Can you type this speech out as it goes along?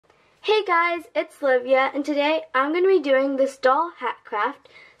Hey guys, it's Olivia, and today I'm going to be doing this doll hat craft,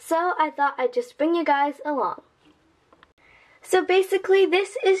 so I thought I'd just bring you guys along. So basically,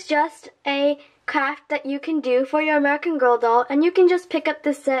 this is just a craft that you can do for your American Girl doll, and you can just pick up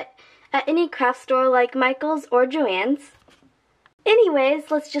this set at any craft store like Michael's or Joann's.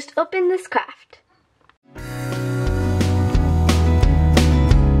 Anyways, let's just open this craft.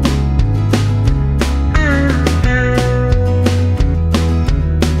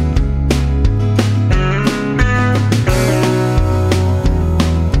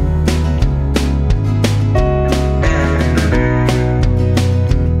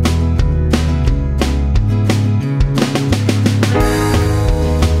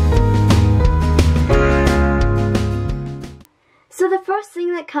 So the first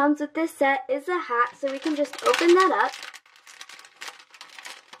thing that comes with this set is a hat, so we can just open that up.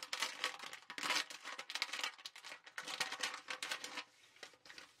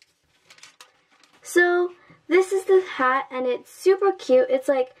 So this is the hat, and it's super cute. It's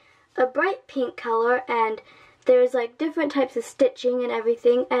like a bright pink color, and there's like different types of stitching and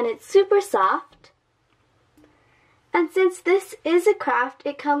everything, and it's super soft. And since this is a craft,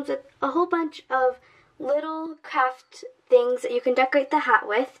 it comes with a whole bunch of little craft things that you can decorate the hat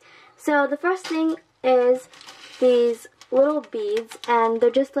with. So the first thing is these little beads, and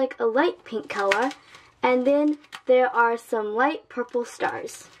they're just like a light pink color, and then there are some light purple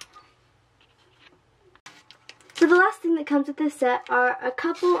stars. So the last thing that comes with this set are a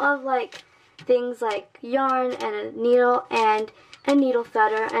couple of like things like yarn and a needle and a needle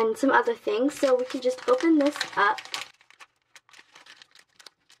threader and some other things. So we can just open this up.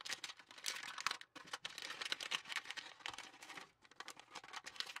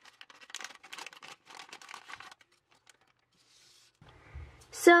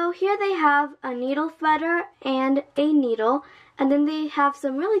 So here they have a needle threader and a needle, and then they have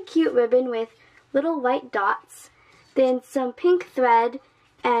some really cute ribbon with little white dots, then some pink thread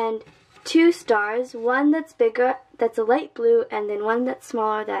and 2 stars, one that's bigger that's a light blue, and then one that's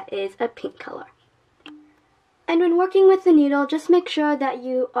smaller that is a pink color. And when working with the needle, just make sure that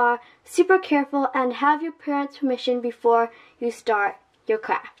you are super careful and have your parents' permission before you start your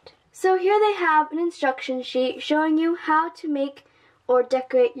craft. So here they have an instruction sheet showing you how to make or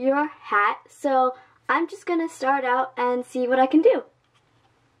decorate your hat, so I'm just going to start out and see what I can do.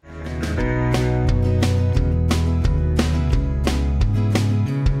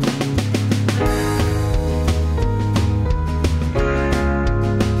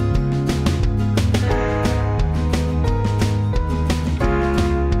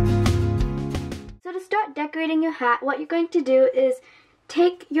 So to start decorating your hat, what you're going to do is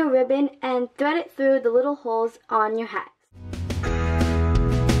take your ribbon and thread it through the little holes on your hat.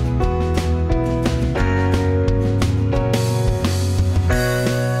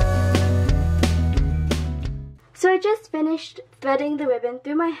 So I just finished threading the ribbon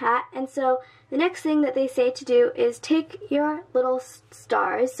through my hat, and so the next thing that they say to do is take your little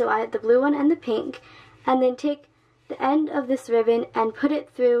stars, so I had the blue one and the pink, and then take the end of this ribbon and put it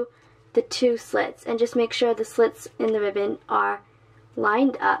through the 2 slits, and just make sure the slits in the ribbon are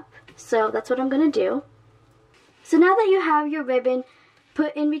lined up. So that's what I'm going to do. So now that you have your ribbon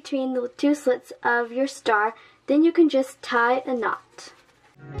put in between the 2 slits of your star, then you can just tie a knot.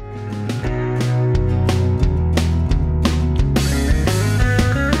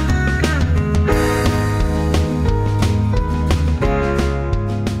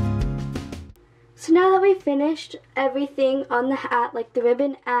 So now that we've finished everything on the hat, like the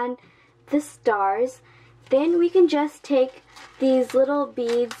ribbon and the stars, then we can just take these little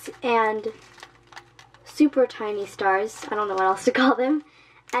beads and super tiny stars, I don't know what else to call them,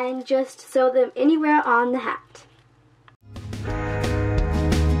 and just sew them anywhere on the hat.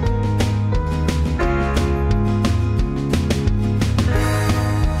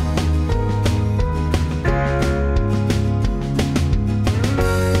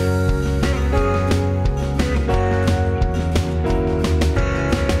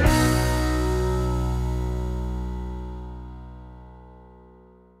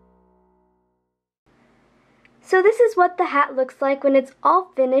 So this is what the hat looks like when it's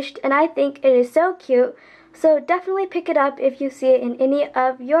all finished, and I think it is so cute. So definitely pick it up if you see it in any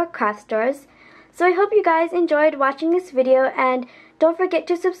of your craft stores. So I hope you guys enjoyed watching this video, and don't forget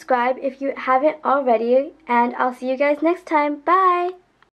to subscribe if you haven't already, and I'll see you guys next time. Bye!